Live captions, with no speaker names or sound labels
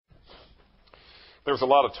There's a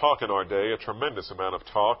lot of talk in our day, a tremendous amount of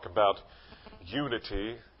talk about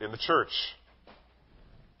unity in the church.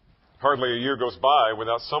 Hardly a year goes by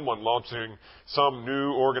without someone launching some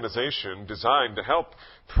new organization designed to help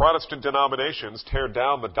Protestant denominations tear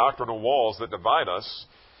down the doctrinal walls that divide us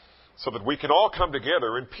so that we can all come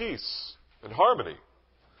together in peace and harmony.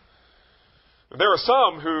 There are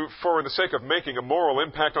some who, for the sake of making a moral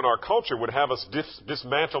impact on our culture, would have us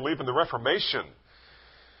dismantle even the Reformation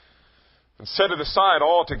and set it aside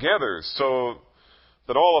altogether so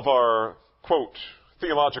that all of our, quote,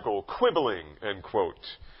 theological quibbling, end quote,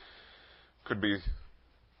 could be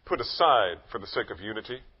put aside for the sake of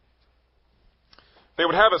unity. They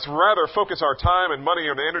would have us rather focus our time and money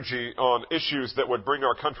and energy on issues that would bring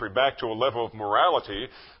our country back to a level of morality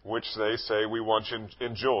which they say we once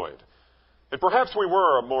enjoyed. And perhaps we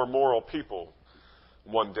were a more moral people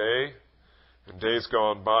one day, in days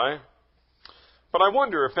gone by. But I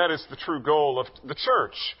wonder if that is the true goal of the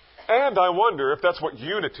church. And I wonder if that's what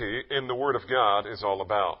unity in the Word of God is all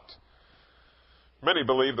about. Many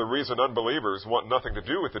believe the reason unbelievers want nothing to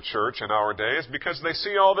do with the church in our day is because they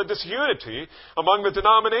see all the disunity among the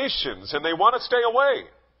denominations and they want to stay away.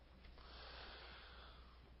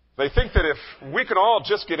 They think that if we could all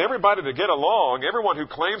just get everybody to get along, everyone who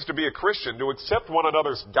claims to be a Christian, to accept one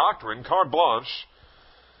another's doctrine, carte blanche,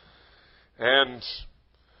 and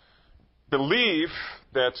believe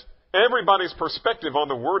that everybody's perspective on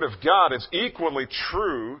the Word of God is equally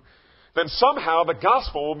true, then somehow the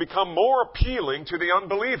gospel will become more appealing to the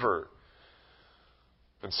unbeliever.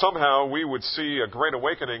 And somehow we would see a great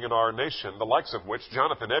awakening in our nation, the likes of which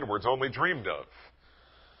Jonathan Edwards only dreamed of.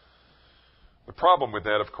 The problem with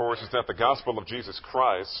that, of course, is that the gospel of Jesus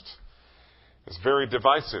Christ is very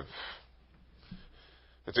divisive.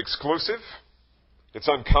 It's exclusive. It's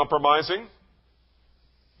uncompromising.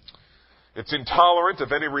 It's intolerant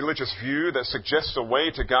of any religious view that suggests a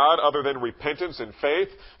way to God other than repentance and faith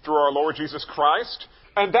through our Lord Jesus Christ.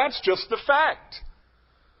 And that's just the fact.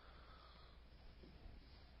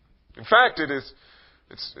 In fact, it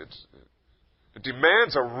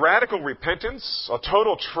demands a radical repentance, a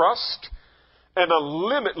total trust, and a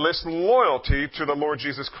limitless loyalty to the Lord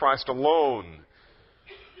Jesus Christ alone.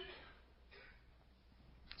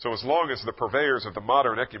 So as long as the purveyors of the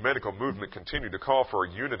modern ecumenical movement continue to call for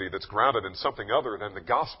a unity that's grounded in something other than the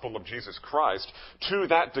gospel of Jesus Christ, to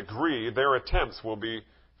that degree their attempts will be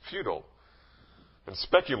futile and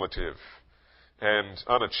speculative and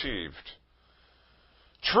unachieved.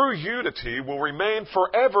 True unity will remain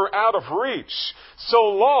forever out of reach so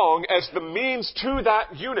long as the means to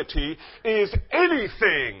that unity is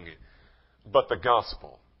anything but the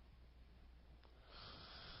gospel.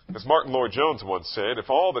 As Martin Lloyd-Jones once said, if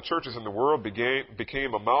all the churches in the world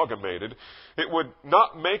became amalgamated, it would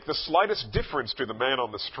not make the slightest difference to the man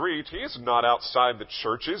on the street. He is not outside the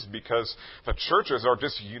churches because the churches are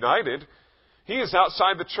disunited. He is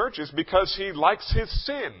outside the churches because he likes his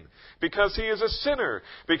sin, because he is a sinner,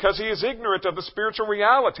 because he is ignorant of the spiritual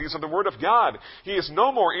realities of the Word of God. He is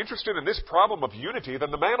no more interested in this problem of unity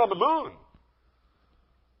than the man on the moon.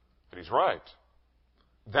 And he's right.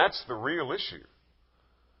 That's the real issue.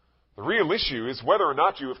 The real issue is whether or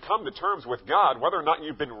not you have come to terms with God, whether or not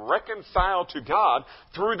you've been reconciled to God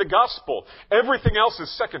through the gospel. Everything else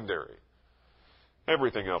is secondary.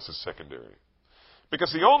 Everything else is secondary.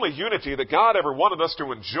 Because the only unity that God ever wanted us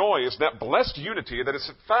to enjoy is that blessed unity that is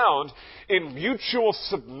found in mutual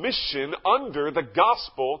submission under the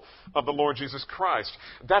gospel of the Lord Jesus Christ.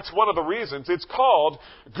 That's one of the reasons it's called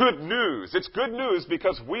good news. It's good news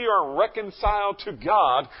because we are reconciled to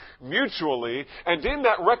God mutually, and in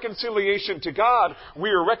that reconciliation to God, we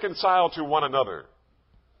are reconciled to one another.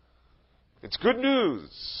 It's good news.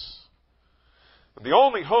 The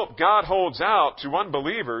only hope God holds out to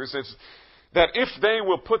unbelievers is that if they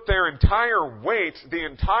will put their entire weight, the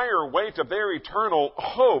entire weight of their eternal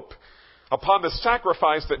hope upon the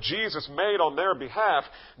sacrifice that Jesus made on their behalf,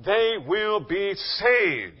 they will be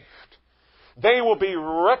saved. They will be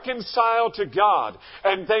reconciled to God,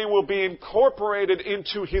 and they will be incorporated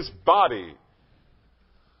into His body.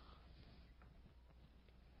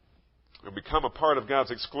 They'll become a part of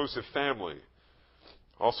God's exclusive family,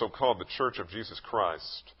 also called the Church of Jesus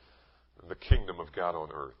Christ, and the kingdom of God on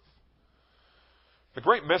earth. The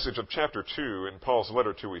great message of chapter 2 in Paul's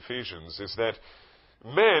letter to Ephesians is that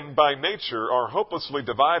men by nature are hopelessly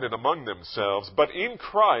divided among themselves, but in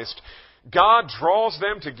Christ, God draws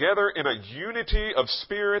them together in a unity of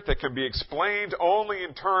spirit that can be explained only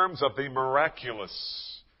in terms of the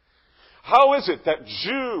miraculous. How is it that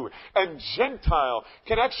Jew and Gentile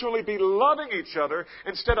can actually be loving each other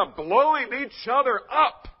instead of blowing each other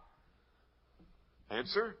up?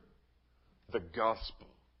 Answer: The gospel.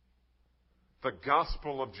 The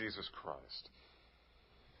gospel of Jesus Christ.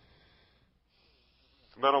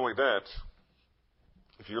 Not only that,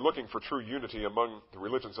 if you're looking for true unity among the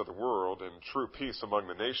religions of the world and true peace among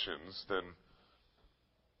the nations, then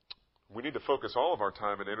we need to focus all of our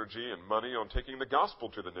time and energy and money on taking the gospel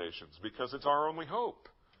to the nations, because it's our only hope.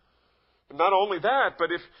 And not only that,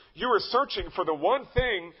 but if you are searching for the one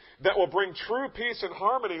thing that will bring true peace and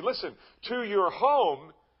harmony, listen, to your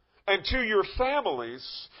home and to your families,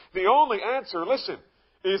 the only answer, listen,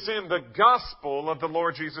 is in the gospel of the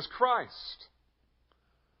Lord Jesus Christ.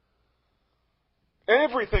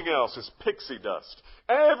 Everything else is pixie dust.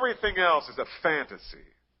 Everything else is a fantasy.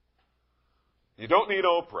 You don't need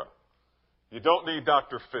Oprah. You don't need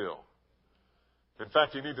Dr. Phil. In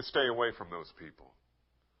fact, you need to stay away from those people.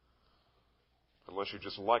 Unless you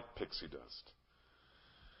just like pixie dust.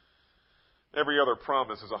 Every other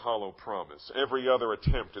promise is a hollow promise. Every other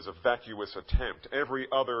attempt is a vacuous attempt. Every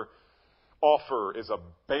other offer is a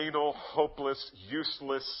banal, hopeless,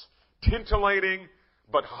 useless, tintillating,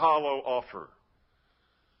 but hollow offer.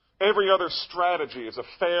 Every other strategy is a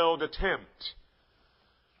failed attempt.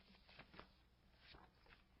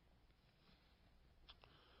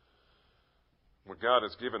 What God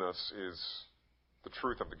has given us is the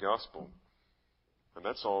truth of the gospel. And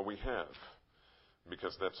that's all we have,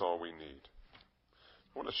 because that's all we need.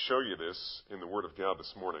 I want to show you this in the Word of God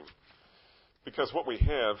this morning, because what we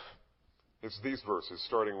have is these verses,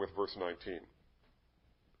 starting with verse 19.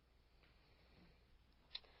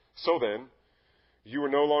 So then, you are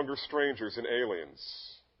no longer strangers and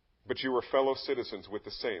aliens, but you are fellow citizens with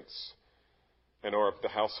the saints, and are of the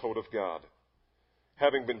household of God,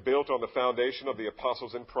 having been built on the foundation of the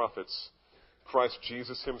apostles and prophets, Christ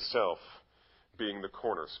Jesus himself being the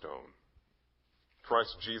cornerstone.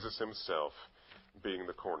 Christ Jesus himself being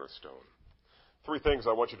the cornerstone. Three things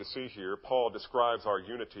I want you to see here. Paul describes our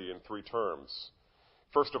unity in three terms.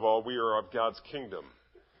 First of all, we are of God's kingdom.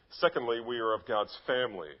 Secondly, we are of God's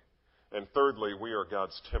family. And thirdly, we are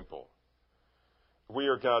God's temple. We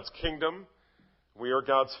are God's kingdom, we are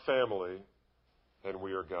God's family, and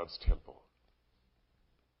we are God's temple.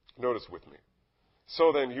 Notice with me.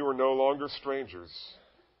 So then, you are no longer strangers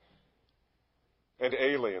and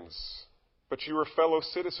aliens, but you are fellow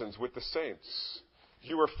citizens with the saints.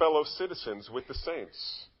 You are fellow citizens with the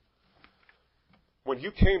saints. When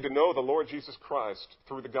you came to know the Lord Jesus Christ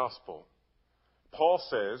through the gospel, Paul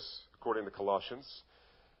says, according to Colossians,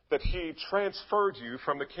 that he transferred you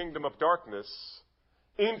from the kingdom of darkness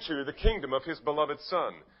into the kingdom of his beloved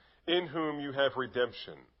Son, in whom you have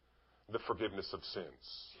redemption, the forgiveness of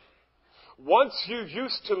sins. Once you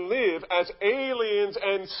used to live as aliens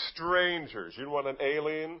and strangers. You know what an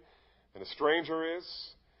alien and a stranger is?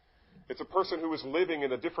 It's a person who is living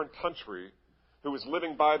in a different country, who is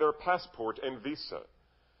living by their passport and visa.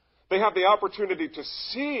 They have the opportunity to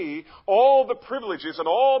see all the privileges and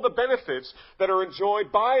all the benefits that are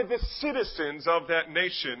enjoyed by the citizens of that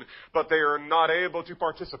nation, but they are not able to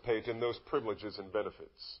participate in those privileges and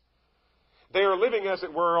benefits. They are living, as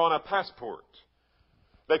it were, on a passport.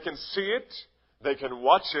 They can see it, they can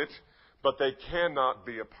watch it, but they cannot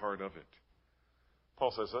be a part of it.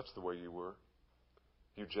 Paul says that's the way you were,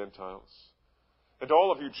 you Gentiles. And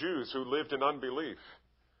all of you Jews who lived in unbelief.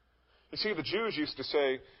 You see, the Jews used to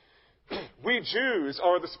say, we Jews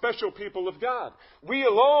are the special people of God. We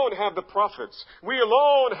alone have the prophets. We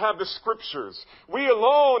alone have the scriptures. We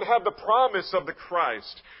alone have the promise of the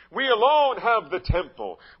Christ. We alone have the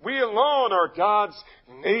temple. We alone are God's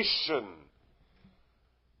nation.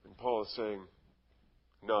 And Paul is saying,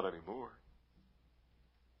 not anymore.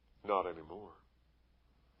 Not anymore.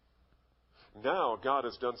 Now God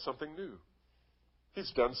has done something new.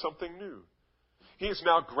 He's done something new. He has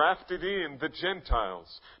now grafted in the Gentiles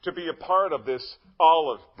to be a part of this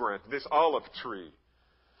olive branch, this olive tree.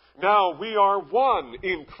 Now we are one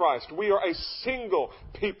in Christ. We are a single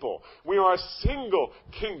people. We are a single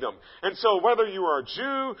kingdom. And so whether you are a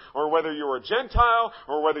Jew or whether you are a Gentile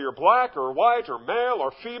or whether you're black or white or male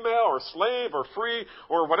or female or slave or free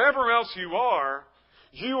or whatever else you are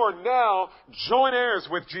now joint heirs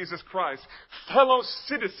with Jesus Christ, fellow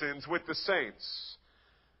citizens with the saints,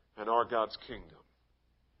 and are God's kingdom.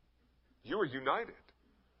 You are united.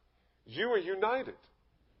 You are united.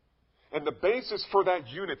 And the basis for that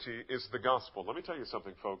unity is the gospel. Let me tell you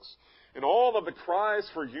something, folks. In all of the cries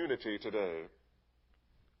for unity today,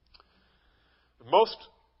 most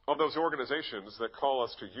of those organizations that call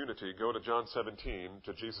us to unity go to John 17,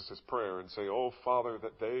 to Jesus' prayer, and say, "Oh, Father,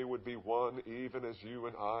 that they would be one, even as you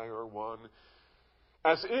and I are one."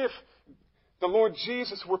 As if the Lord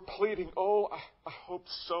Jesus were pleading, oh, I hope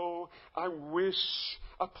so. I wish.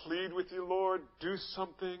 I plead with you, Lord. Do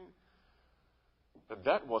something. And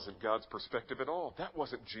that wasn't God's perspective at all. That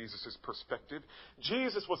wasn't Jesus' perspective.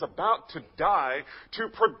 Jesus was about to die to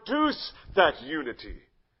produce that unity.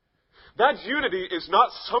 That unity is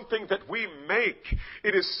not something that we make.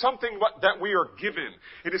 It is something that we are given.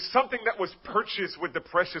 It is something that was purchased with the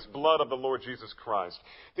precious blood of the Lord Jesus Christ.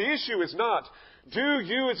 The issue is not, do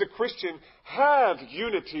you as a Christian have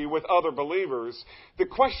unity with other believers? The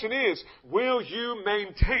question is, will you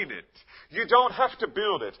maintain it? You don't have to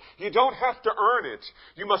build it. You don't have to earn it.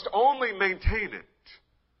 You must only maintain it.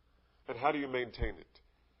 And how do you maintain it?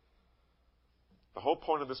 The whole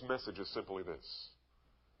point of this message is simply this.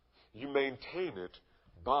 You maintain it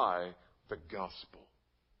by the gospel.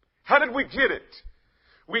 How did we get it?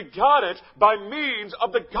 We got it by means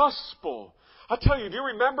of the gospel. I tell you, do you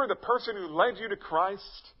remember the person who led you to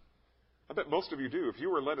Christ? I bet most of you do, if you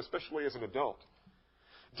were led especially as an adult.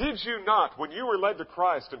 Did you not, when you were led to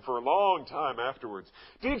Christ and for a long time afterwards,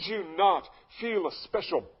 did you not feel a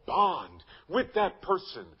special bond with that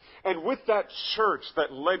person and with that church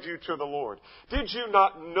that led you to the Lord? Did you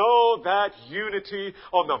not know that unity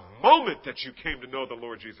on the moment that you came to know the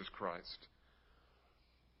Lord Jesus Christ?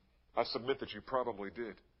 I submit that you probably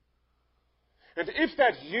did. And if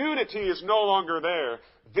that unity is no longer there,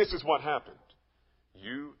 this is what happened.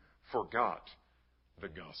 You forgot the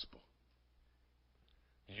gospel.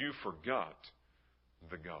 You forgot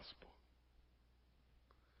the gospel.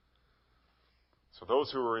 So those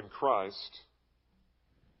who are in Christ,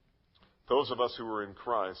 those of us who are in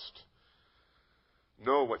Christ,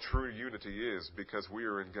 know what true unity is because we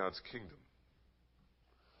are in God's kingdom.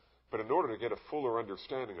 But in order to get a fuller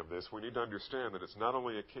understanding of this, we need to understand that it's not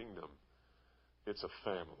only a kingdom, it's a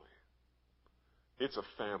family. It's a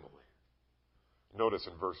family. Notice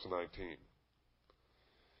in verse 19.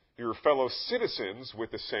 You're fellow citizens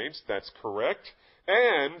with the saints, that's correct,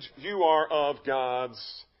 and you are of God's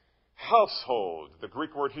household. The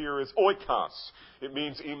Greek word here is oikos. It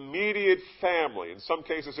means immediate family. In some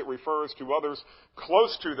cases it refers to others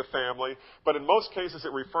close to the family, but in most cases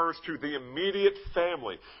it refers to the immediate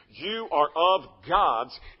family. You are of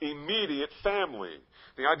God's immediate family.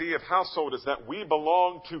 The idea of household is that we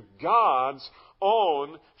belong to God's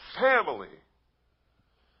own family.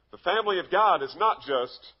 The family of God is not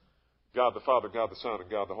just God the Father, God the Son,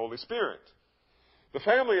 and God the Holy Spirit. The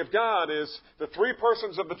family of God is the three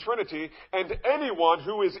persons of the Trinity and anyone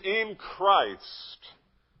who is in Christ.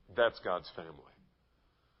 That's God's family.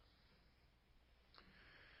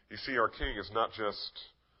 You see, our King is not just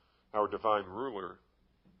our divine ruler.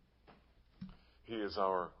 He is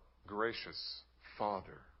our gracious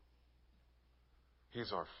Father.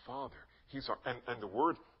 He's our Father. And the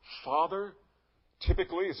word Father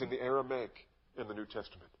typically is in the Aramaic in the New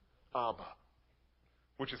Testament. Abba,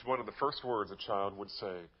 which is one of the first words a child would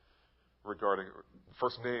say regarding,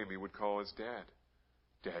 first name he would call his dad.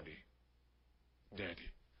 Daddy. Daddy.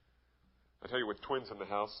 I tell you, with twins in the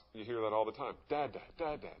house, you hear that all the time. Dada,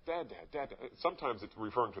 dada, dada, dada. Sometimes it's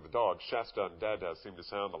referring to the dog. Shasta and dada seem to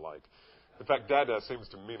sound alike. In fact, dada seems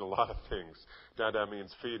to mean a lot of things. Dada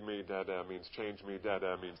means feed me. Dada means change me.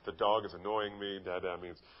 Dada means the dog is annoying me. Dada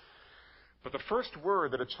means... But the first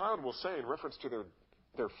word that a child will say in reference to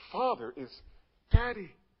their father is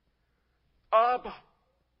Daddy. Abba.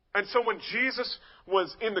 And so when Jesus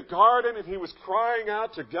was in the garden and he was crying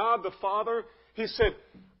out to God the Father, he said,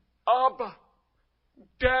 Abba,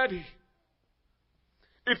 Daddy.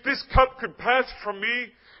 If this cup could pass from me,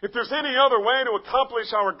 if there's any other way to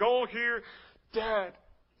accomplish our goal here, Dad,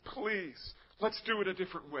 please, let's do it a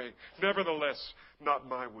different way. Nevertheless, not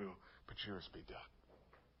my will, but yours be done.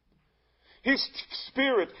 His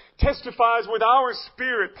Spirit testifies with our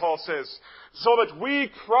spirit, Paul says, so that we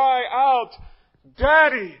cry out,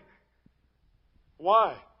 Daddy.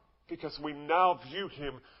 Why? Because we now view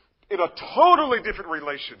Him in a totally different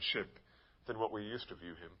relationship than what we used to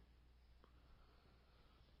view Him.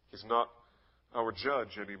 He's not our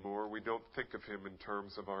judge anymore. We don't think of Him in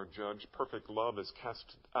terms of our judge. Perfect love has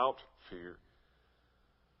cast out fear.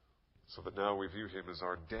 So that now we view Him as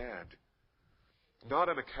our dad. Not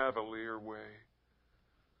in a cavalier way.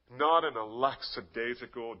 Not in a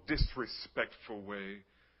lackadaisical, disrespectful way.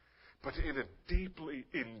 But in a deeply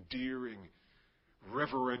endearing,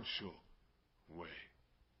 reverential way.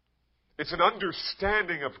 It's an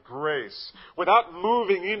understanding of grace without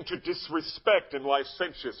moving into disrespect and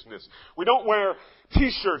licentiousness. We don't wear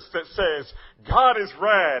t-shirts that says, God is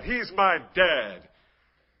rad, He's my dad.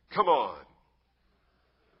 Come on.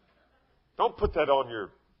 Don't put that on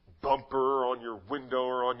your bumper, or on your window,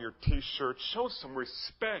 or on your t-shirt. Show some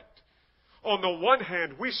respect. On the one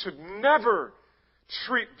hand, we should never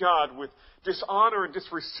treat God with dishonor and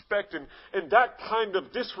disrespect and that kind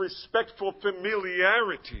of disrespectful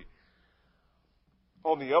familiarity.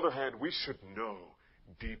 On the other hand, we should know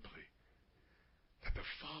deeply that the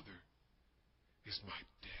Father is my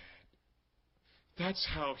dad. That's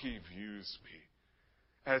how He views me,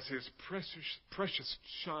 as His precious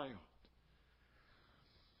child.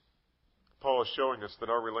 Paul is showing us that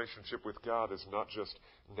our relationship with God is not just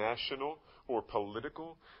national or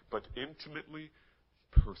political, but intimately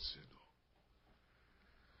personal.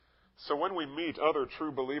 So when we meet other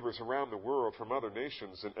true believers around the world from other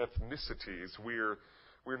nations and ethnicities, we're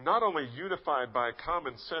not only unified by a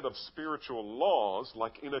common set of spiritual laws,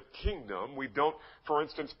 like in a kingdom. We don't, for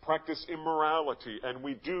instance, practice immorality, and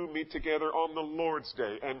we do meet together on the Lord's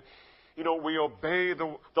Day. And, we obey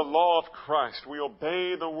the law of Christ. We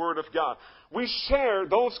obey the Word of God. We share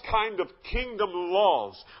those kind of kingdom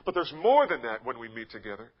laws. But there's more than that when we meet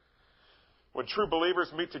together. When true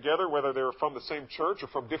believers meet together, whether they're from the same church or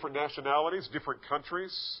from different nationalities, different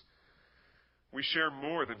countries, we share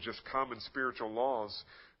more than just common spiritual laws.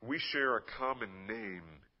 We share a common name.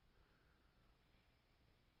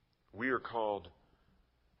 We are called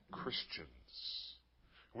Christians.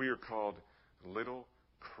 We are called little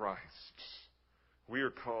Christs. We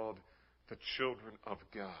are called the children of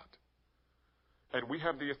God. And we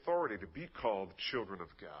have the authority to be called children of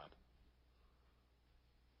God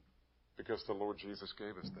because the Lord Jesus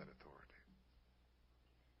gave us that authority.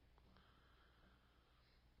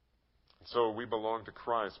 So we belong to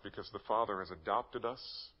Christ because the Father has adopted us.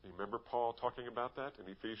 You remember Paul talking about that in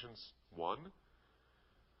Ephesians 1?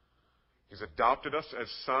 He's adopted us as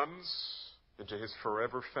sons into His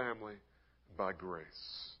forever family by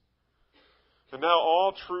grace. And now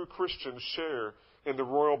all true Christians share in the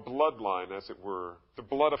royal bloodline, as it were, the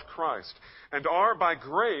blood of Christ, and are by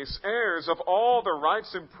grace heirs of all the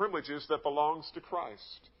rights and privileges that belongs to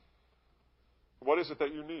Christ. What is it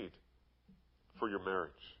that you need for your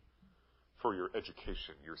marriage? For your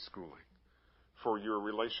education, your schooling, for your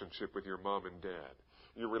relationship with your mom and dad,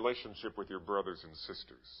 your relationship with your brothers and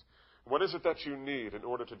sisters. What is it that you need in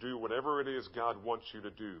order to do whatever it is God wants you to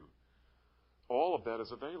do? All of that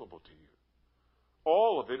is available to you.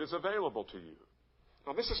 All of it is available to you.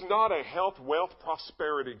 Now, this is not a health, wealth,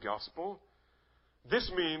 prosperity gospel.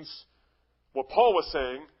 This means what Paul was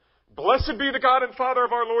saying, blessed be the God and Father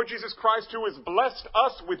of our Lord Jesus Christ, who has blessed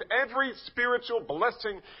us with every spiritual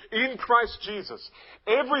blessing in Christ Jesus.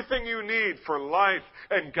 Everything you need for life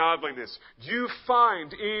and godliness, you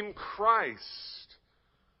find in Christ.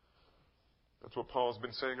 That's what Paul's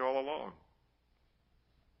been saying all along.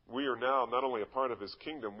 We are now not only a part of His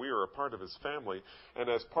kingdom, we are a part of His family. And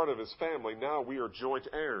as part of His family, now we are joint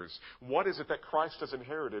heirs. What is it that Christ has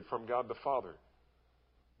inherited from God the Father?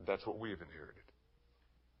 That's what we have inherited.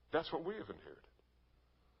 That's what we have inherited.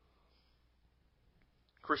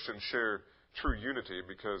 Christians share true unity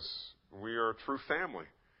because we are a true family.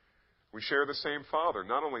 We share the same Father.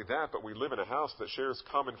 Not only that, but we live in a house that shares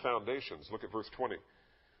common foundations. Look at verse 20.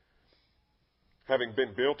 Having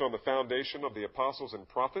been built on the foundation of the apostles and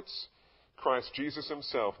prophets, Christ Jesus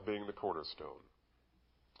Himself being the cornerstone.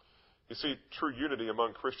 You see, true unity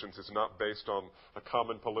among Christians is not based on a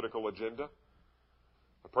common political agenda.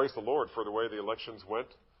 I praise the Lord for the way the elections went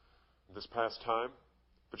this past time.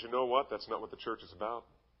 But you know what? That's not what the church is about.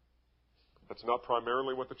 That's not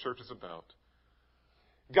primarily what the church is about.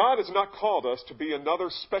 God has not called us to be another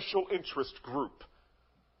special interest group.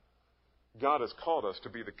 God has called us to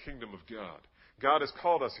be the kingdom of God. God has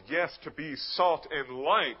called us, yes, to be salt and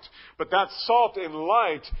light, but that salt and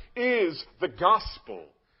light is the gospel.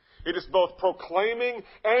 It is both proclaiming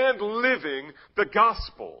and living the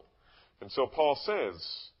gospel. And so Paul says,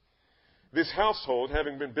 this household,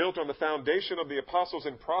 having been built on the foundation of the apostles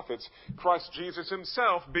and prophets, Christ Jesus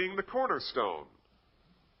Himself being the cornerstone.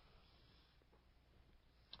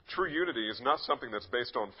 True unity is not something that's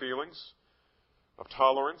based on feelings of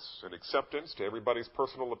tolerance and acceptance to everybody's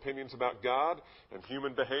personal opinions about God and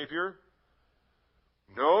human behavior.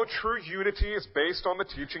 No, true unity is based on the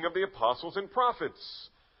teaching of the apostles and prophets.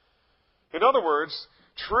 In other words,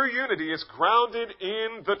 true unity is grounded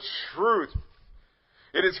in the truth.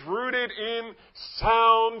 It is rooted in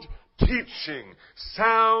sound teaching,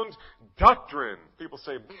 sound doctrine. People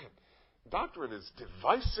say, man, doctrine is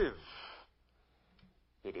divisive.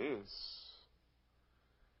 It is,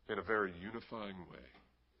 in a very unifying way.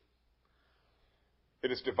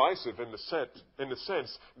 It is divisive in the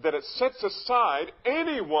sense that it sets aside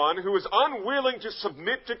anyone who is unwilling to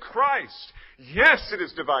submit to Christ. Yes, it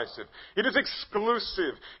is divisive. It is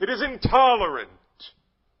exclusive. It is intolerant.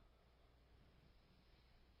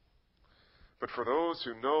 But for those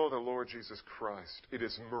who know the Lord Jesus Christ, it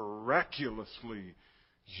is miraculously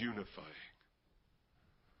unifying.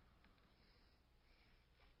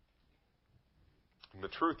 And the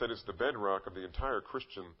truth that is the bedrock of the entire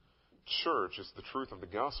Christian church is the truth of the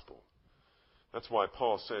gospel. That's why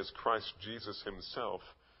Paul says Christ Jesus himself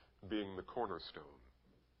being the cornerstone.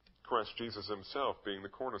 Christ Jesus himself being the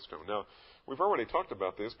cornerstone. Now, we've already talked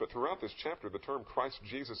about this, but throughout this chapter, the term Christ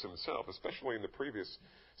Jesus himself, especially in the previous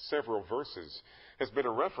several verses, has been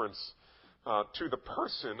a reference to the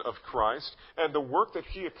person of Christ and the work that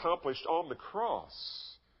he accomplished on the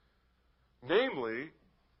cross. Namely,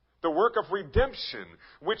 the work of redemption,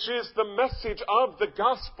 which is the message of the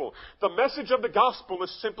gospel. The message of the gospel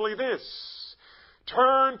is simply this: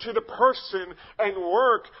 turn to the person and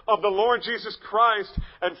work of the Lord Jesus Christ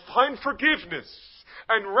and find forgiveness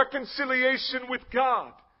and reconciliation with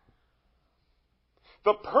God.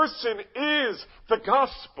 The person is the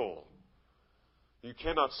gospel. You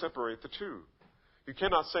cannot separate the two. You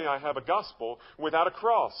cannot say, I have a gospel without a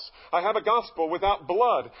cross. I have a gospel without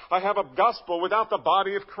blood. I have a gospel without the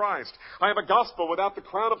body of Christ. I have a gospel without the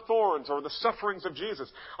crown of thorns or the sufferings of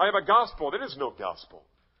Jesus. I have a gospel. There is no gospel.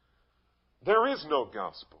 There is no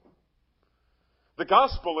gospel. The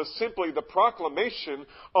gospel is simply the proclamation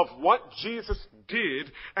of what Jesus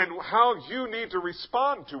did and how you need to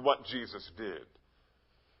respond to what Jesus did.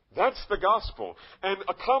 That's the gospel. And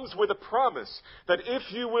it comes with a promise that if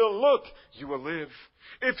you will look, you will live.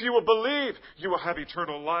 If you will believe, you will have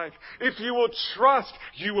eternal life. If you will trust,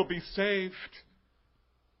 you will be saved.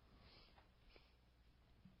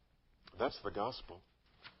 That's the gospel.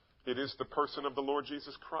 It is the person of the Lord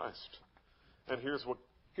Jesus Christ. And here's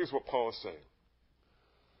what Paul is saying.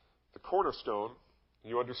 The cornerstone,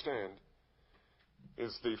 you understand,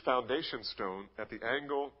 is the foundation stone at the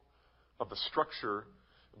angle of the structure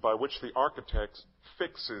by which the architect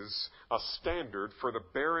fixes a standard for the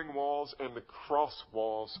bearing walls and the cross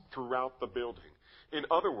walls throughout the building. In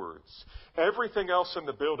other words, everything else in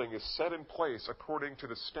the building is set in place according to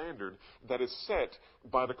the standard that is set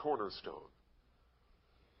by the cornerstone.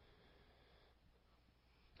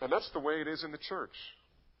 And that's the way it is in the church.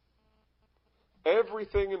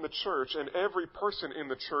 Everything in the church and every person in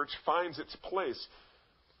the church finds its place,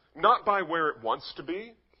 not by where it wants to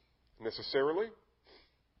be, necessarily,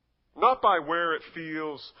 not by where it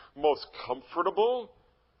feels most comfortable,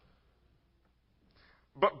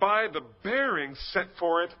 but by the bearing set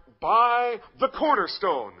for it by the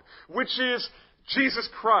cornerstone, which is Jesus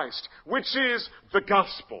Christ, which is the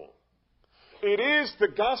gospel. It is the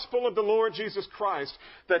gospel of the Lord Jesus Christ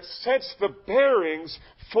that sets the bearings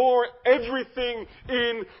for everything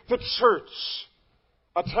in the church.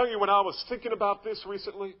 I'll tell you, when I was thinking about this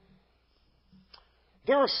recently,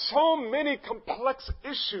 there are so many complex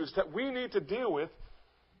issues that we need to deal with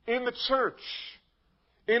in the church,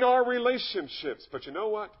 in our relationships. But you know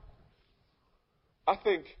what? I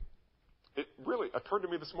think it really occurred to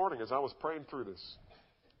me this morning as I was praying through this.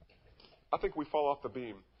 I think we fall off the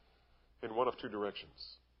beam in one of two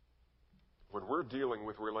directions. When we're dealing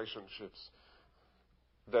with relationships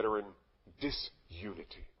that are in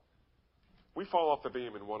disunity, we fall off the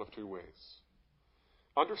beam in one of two ways.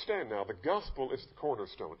 Understand now, the gospel is the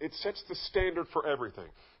cornerstone. It sets the standard for everything.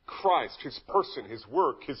 Christ, His person, His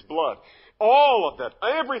work, His blood, all of that,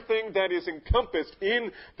 everything that is encompassed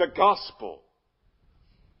in the gospel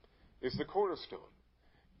is the cornerstone.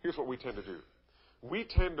 Here's what we tend to do. We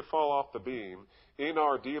tend to fall off the beam in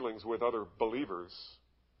our dealings with other believers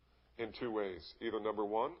in two ways. Either number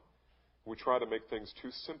one, we try to make things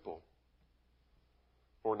too simple.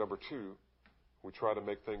 Or number two, we try to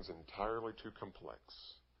make things entirely too complex.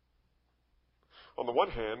 On the one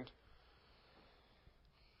hand,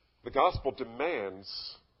 the gospel demands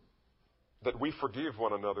that we forgive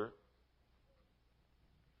one another.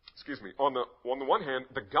 On the one hand,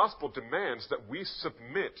 the gospel demands that we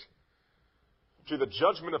submit to the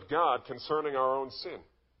judgment of God concerning our own sin.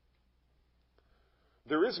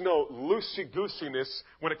 There is no loosey-goosiness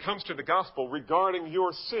when it comes to the gospel regarding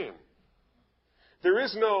your sin. There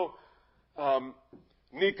is no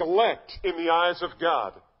neglect in the eyes of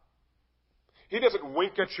God. He doesn't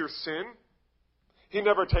wink at your sin. He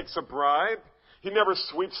never takes a bribe. He never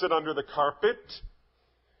sweeps it under the carpet.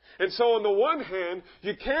 And so on the one hand,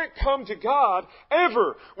 you can't come to God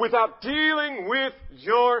ever without dealing with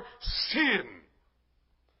your sin.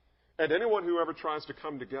 And anyone who ever tries to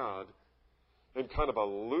come to God in kind of a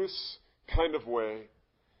loose kind of way,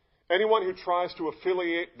 anyone who tries to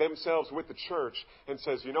affiliate themselves with the church and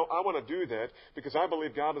says, I want to do that because I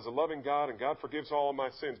believe God is a loving God and God forgives all of my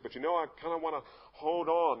sins, but I kind of want to hold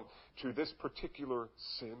on to this particular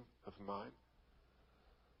sin of mine.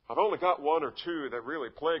 I've only got one or two that really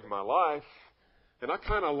plague my life, and I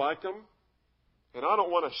kind of like them, and I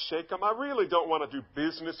don't want to shake them. I really don't want to do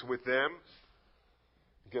business with them.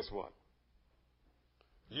 Guess what?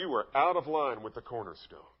 You are out of line with the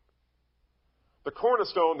cornerstone. The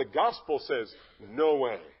cornerstone, the gospel says, no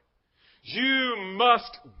way. You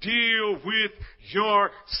must deal with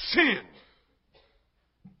your sin.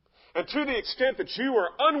 And to the extent that you are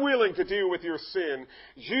unwilling to deal with your sin,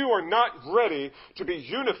 you are not ready to be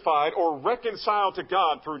unified or reconciled to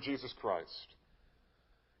God through Jesus Christ.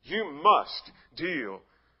 You must deal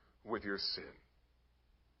with your sin.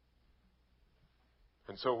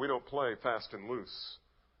 And so we don't play fast and loose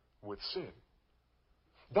with sin.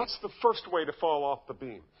 That's the first way to fall off the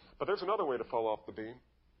beam. But there's another way to fall off the beam.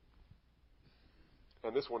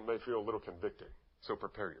 And this one may feel a little convicting, so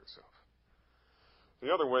prepare yourself.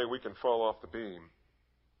 The other way we can fall off the beam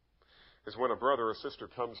is when a brother or sister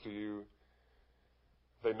comes to you,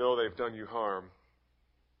 they know they've done you harm,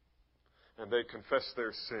 and they confess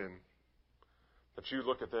their sin, but you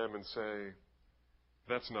look at them and say,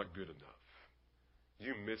 that's not good enough.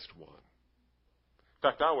 You missed one. In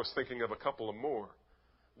fact, I was thinking of a couple of more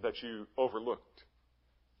that you overlooked.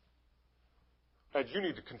 And you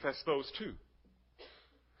need to confess those too.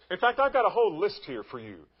 In fact, I've got a whole list here for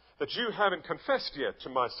you that you haven't confessed yet to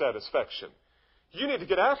my satisfaction. You need to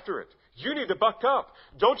get after it. You need to buck up.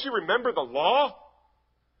 Don't you remember the law?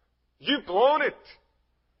 You've blown it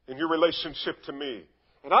in your relationship to me.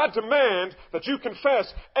 And I demand that you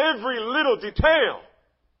confess every little detail.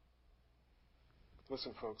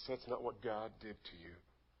 Listen, folks, that's not what God did to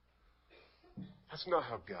you. That's not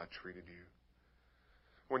how God treated you.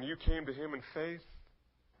 When you came to Him in faith,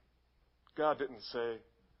 God didn't say,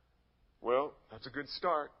 well, that's a good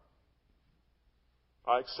start.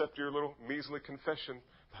 I accept your little measly confession.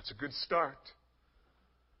 That's a good start.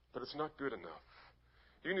 But it's not good enough.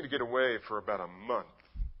 You need to get away for about a month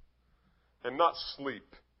and not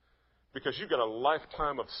sleep because you've got a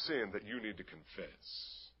lifetime of sin that you need to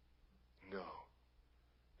confess. No.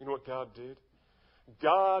 You know what God did?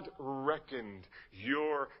 God reckoned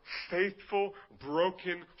your faithful,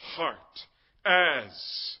 broken heart as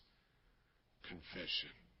confession,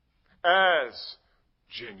 as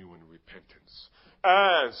genuine repentance,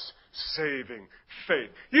 as saving faith.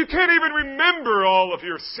 You can't even remember all of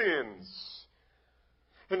your sins.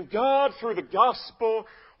 And God, through the gospel,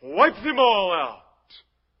 wiped them all out.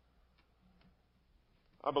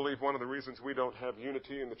 I believe one of the reasons we don't have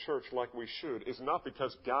unity in the church like we should is not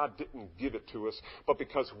because God didn't give it to us, but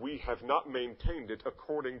because we have not maintained it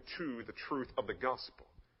according to the truth of the gospel.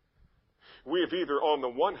 We have either, on the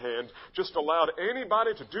one hand, just allowed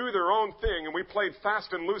anybody to do their own thing, and we played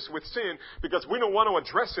fast and loose with sin because we don't want to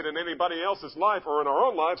address it in anybody else's life or in our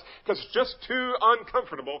own lives because it's just too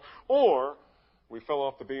uncomfortable, or we fell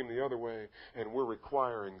off the beam the other way, and we're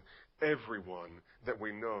requiring everyone that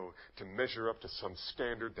we know to measure up to some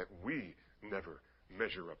standard that we never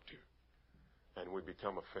measure up to. And we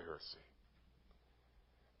become a Pharisee.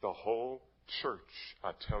 The whole church,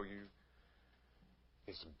 I tell you,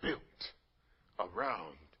 is built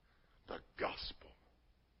around the gospel.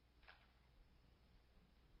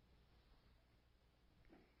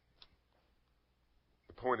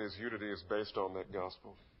 The point is, unity is based on that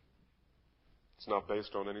gospel. It's not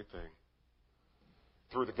based on anything.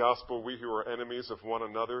 Through the gospel, we who are enemies of one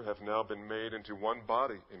another have now been made into one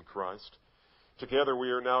body in Christ. Together we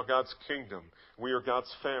are now God's kingdom. We are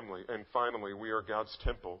God's family. And finally, we are God's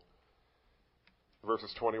temple.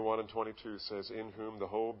 Verses 21 and 22 says, in whom the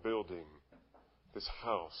whole building, this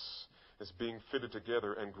house, is being fitted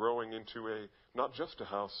together and growing into not just a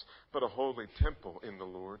house, but a holy temple in the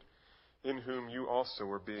Lord, in whom you also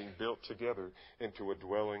are being built together into a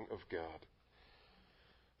dwelling of God.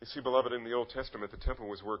 You see, beloved, in the Old Testament, the temple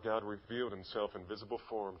was where God revealed Himself in visible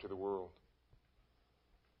form to the world.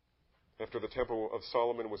 After the temple of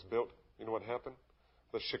Solomon was built, you know what happened?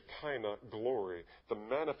 The Shekinah glory, the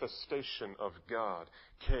manifestation of God,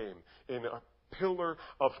 came in a pillar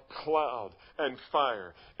of cloud and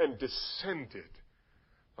fire and descended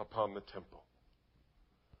upon the temple.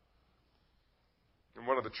 And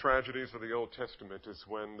one of the tragedies of the Old Testament is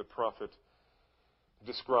when the prophet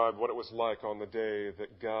described what it was like on the day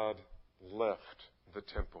that God left the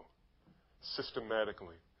temple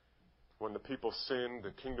systematically. When the people sinned,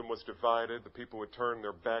 the kingdom was divided, the people would turn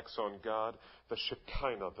their backs on God. The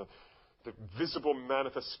Shekinah, the visible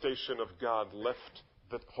manifestation of God, left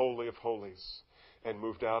the Holy of Holies and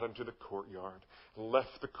moved out into the courtyard.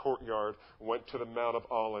 Left the courtyard, went to the Mount of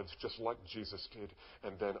Olives, just like Jesus did,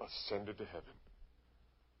 and then ascended to heaven.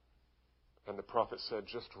 And the prophet said,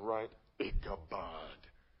 just right, Ichabod.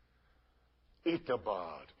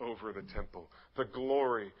 Ichabod over the temple. The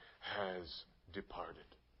glory has departed.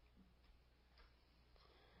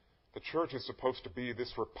 The church is supposed to be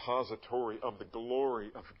this repository of the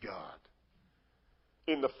glory of God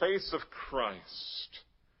in the face of Christ.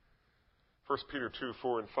 1 Peter 2,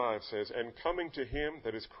 4 and 5 says, "And coming to him,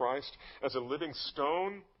 that is Christ, as a living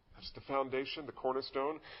stone," that's the foundation, the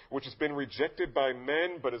cornerstone, "which has been rejected by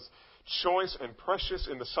men, but is choice and precious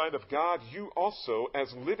in the sight of God, you also,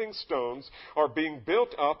 as living stones, are being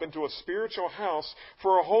built up into a spiritual house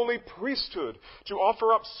for a holy priesthood, to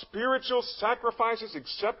offer up spiritual sacrifices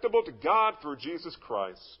acceptable to God through Jesus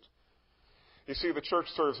Christ." You see, the church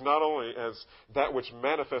serves not only as that which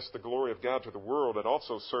manifests the glory of God to the world, it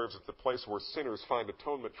also serves as the place where sinners find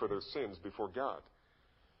atonement for their sins before God.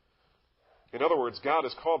 In other words, God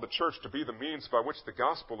has called the church to be the means by which the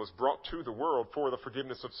gospel is brought to the world for the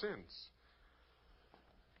forgiveness of sins.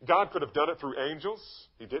 God could have done it through angels.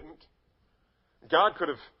 He didn't. God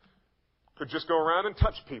could just go around and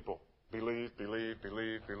touch people. Believe, believe,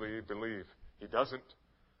 believe, believe, believe. He doesn't.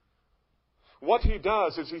 What he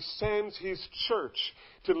does is he sends his church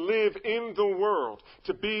to live in the world,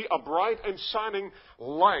 to be a bright and shining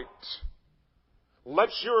light.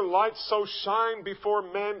 "Let your light so shine before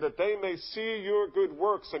men that they may see your good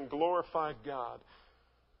works and glorify God."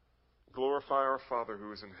 Glorify our Father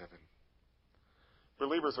who is in heaven.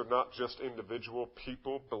 Believers are not just individual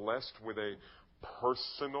people blessed with a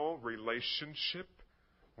personal relationship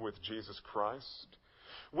with Jesus Christ.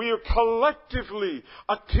 We are collectively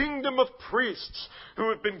a kingdom of priests who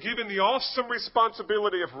have been given the awesome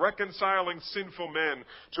responsibility of reconciling sinful men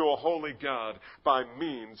to a holy God by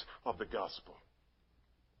means of the gospel.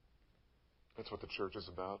 That's what the church is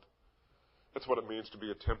about. That's what it means to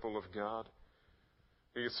be a temple of God.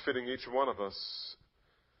 He is fitting each one of us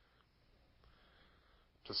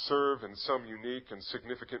to serve in some unique and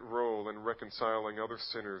significant role in reconciling other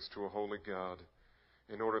sinners to a holy God,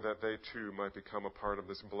 in order that they too might become a part of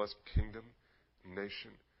this blessed kingdom,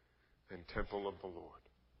 nation, and temple of the Lord.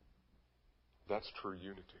 That's true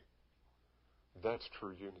unity. That's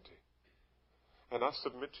true unity. And I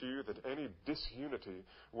submit to you that any disunity,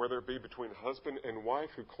 whether it be between husband and wife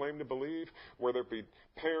who claim to believe, whether it be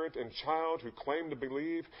parent and child who claim to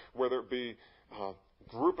believe, whether it be a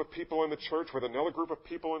group of people in the church with another group of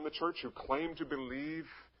people in the church who claim to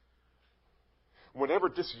believe, whenever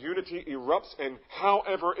disunity erupts and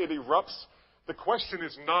however it erupts, the question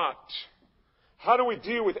is not, how do we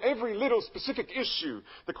deal with every little specific issue?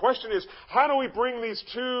 The question is, how do we bring these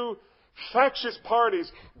two factious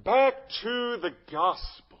parties back to the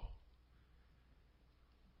gospel?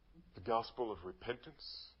 The gospel of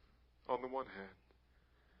repentance on the one hand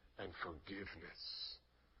and forgiveness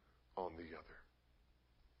on the other.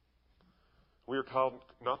 We are called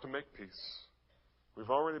not to make peace.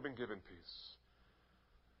 We've already been given peace.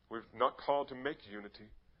 We're not called to make unity.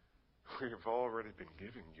 We have already been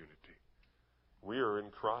given unity. We are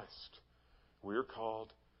in Christ. We are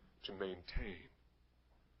called to maintain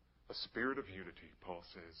a spirit of unity, Paul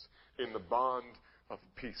says, in the bond of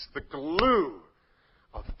peace, the glue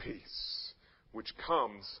of peace, which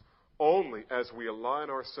comes only as we align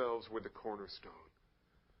ourselves with the cornerstone,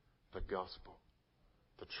 the gospel,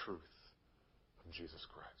 the truth of Jesus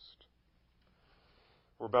Christ.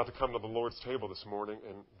 We're about to come to the Lord's table this morning,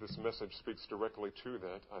 and this message speaks directly to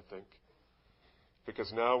that, I think,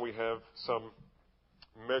 because now we have some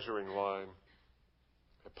measuring line,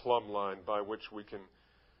 a plumb line by which we can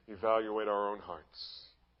evaluate our own hearts.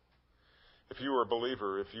 If you are a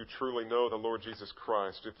believer, if you truly know the Lord Jesus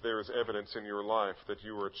Christ, if there is evidence in your life that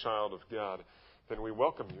you are a child of God, then we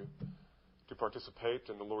welcome you to participate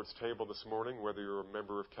in the Lord's table this morning, whether you're a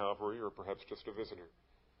member of Calvary or perhaps just a visitor.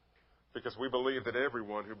 Because we believe that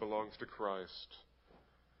everyone who belongs to Christ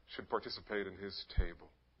should participate in his table.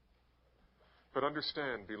 But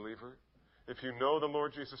understand, believer, if you know the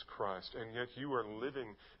Lord Jesus Christ and yet you are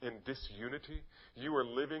living in disunity, you are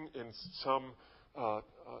living in some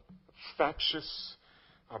factious,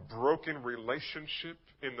 broken relationship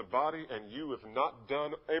in the body, and you have not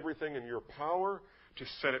done everything in your power to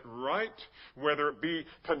set it right, whether it be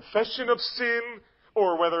confession of sin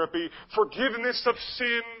or whether it be forgiveness of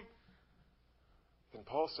sin, then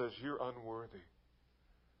Paul says you're unworthy.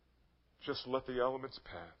 Just let the elements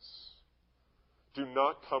pass. Do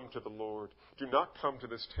not come to the Lord. Do not come to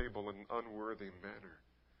this table in an unworthy manner.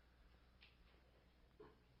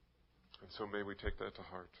 And so may we take that to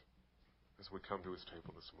heart as we come to his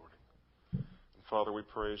table this morning. And Father, we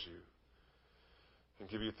praise you and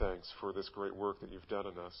give you thanks for this great work that you've done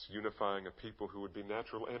in us, unifying a people who would be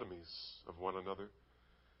natural enemies of one another,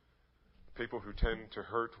 people who tend to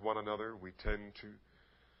hurt one another. We tend to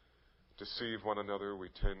deceive one another. We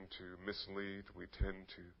tend to mislead. We tend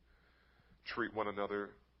to treat one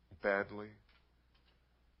another badly.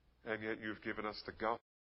 And yet you've given us the gospel.